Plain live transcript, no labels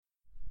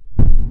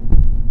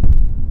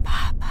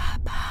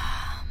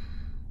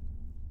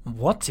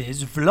What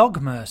is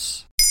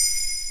Vlogmas?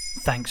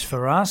 Thanks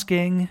for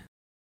asking.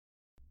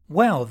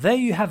 Well, there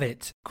you have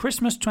it.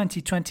 Christmas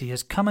 2020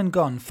 has come and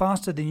gone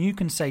faster than you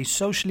can say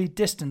socially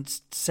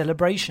distanced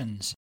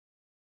celebrations.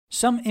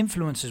 Some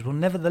influencers will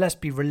nevertheless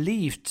be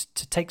relieved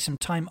to take some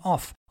time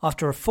off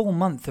after a full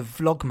month of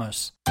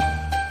Vlogmas.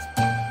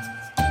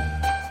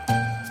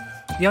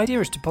 The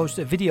idea is to post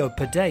a video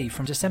per day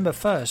from December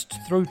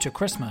 1st through to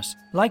Christmas,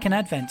 like an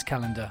advent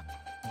calendar.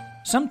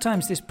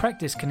 Sometimes this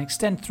practice can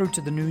extend through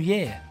to the new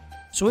year.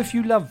 So if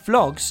you love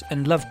vlogs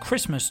and love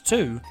Christmas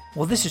too,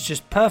 well, this is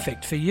just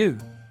perfect for you.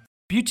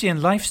 Beauty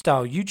and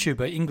lifestyle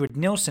YouTuber Ingrid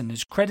Nilsson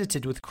is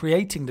credited with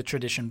creating the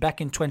tradition back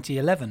in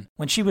 2011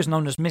 when she was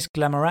known as Miss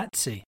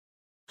Glamorazzi.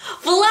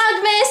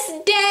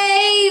 Vlogmas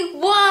Day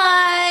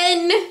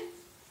 1!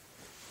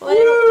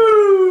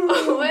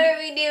 What are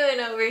we doing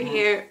over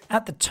here?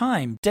 At the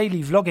time,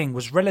 daily vlogging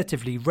was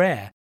relatively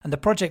rare and the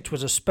project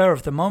was a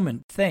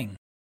spur-of-the-moment thing.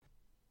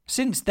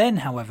 Since then,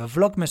 however,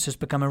 Vlogmas has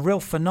become a real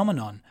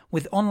phenomenon,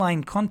 with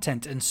online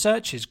content and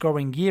searches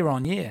growing year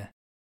on year.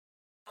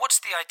 What's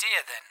the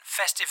idea then?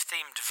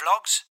 Festive-themed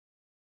vlogs?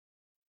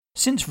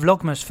 Since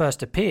Vlogmas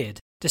first appeared,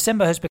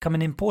 December has become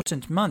an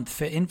important month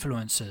for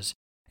influencers.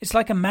 It's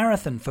like a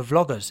marathon for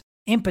vloggers,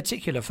 in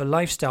particular for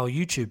lifestyle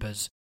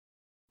YouTubers.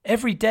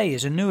 Every day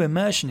is a new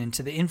immersion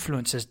into the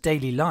influencer's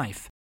daily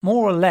life,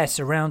 more or less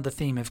around the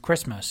theme of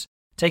Christmas,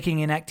 taking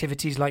in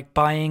activities like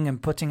buying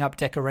and putting up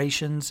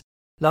decorations,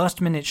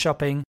 last-minute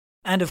shopping,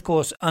 and of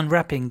course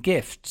unwrapping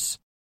gifts.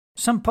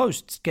 Some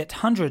posts get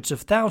hundreds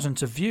of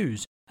thousands of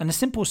views, and a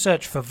simple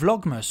search for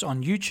Vlogmas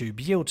on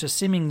YouTube yields a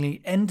seemingly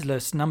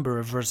endless number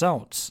of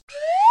results.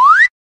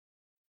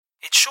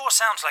 It sure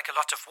sounds like a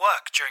lot of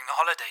work during the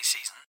holiday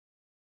season.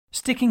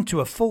 Sticking to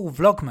a full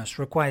Vlogmas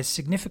requires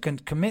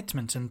significant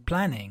commitment and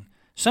planning,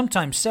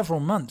 sometimes several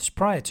months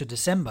prior to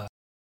December.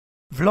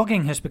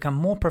 Vlogging has become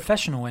more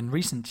professional in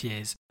recent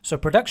years, so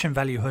production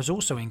value has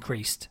also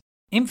increased.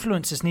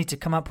 Influencers need to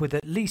come up with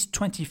at least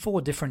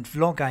 24 different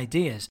vlog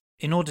ideas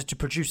in order to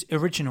produce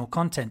original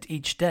content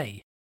each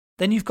day.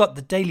 Then you've got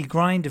the daily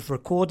grind of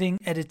recording,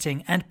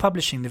 editing and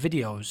publishing the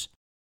videos.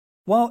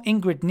 While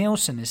Ingrid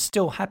Nilsson is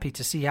still happy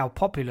to see how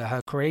popular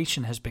her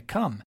creation has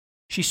become,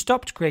 she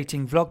stopped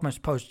creating Vlogmas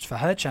posts for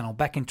her channel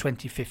back in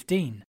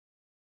 2015.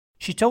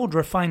 She told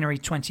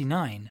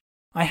Refinery29,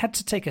 "I had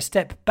to take a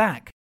step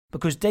back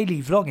because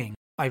daily vlogging,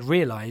 I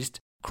realised,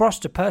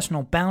 crossed a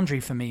personal boundary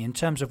for me in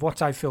terms of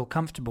what I feel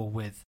comfortable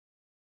with."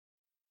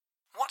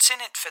 What's in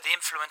it for the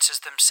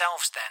influencers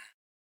themselves then?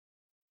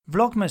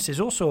 Vlogmas is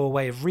also a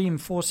way of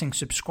reinforcing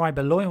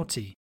subscriber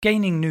loyalty,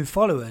 gaining new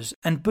followers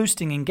and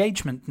boosting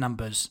engagement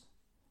numbers.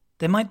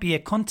 There might be a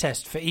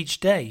contest for each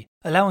day,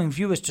 allowing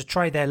viewers to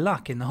try their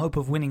luck in the hope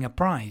of winning a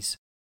prize.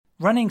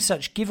 Running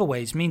such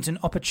giveaways means an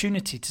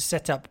opportunity to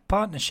set up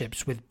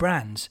partnerships with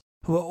brands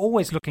who are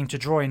always looking to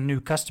draw in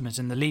new customers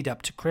in the lead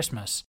up to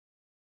Christmas.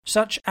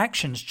 Such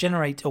actions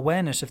generate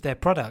awareness of their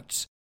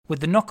products, with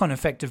the knock-on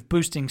effect of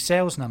boosting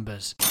sales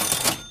numbers.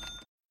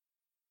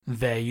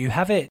 There you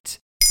have it.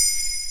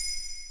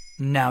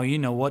 Now you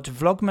know what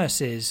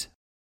Vlogmas is.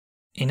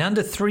 In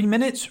under 3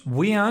 minutes,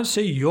 we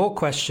answer your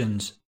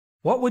questions.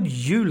 What would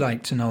you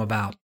like to know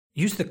about?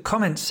 Use the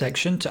comments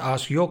section to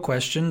ask your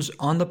questions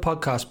on the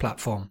podcast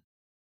platform.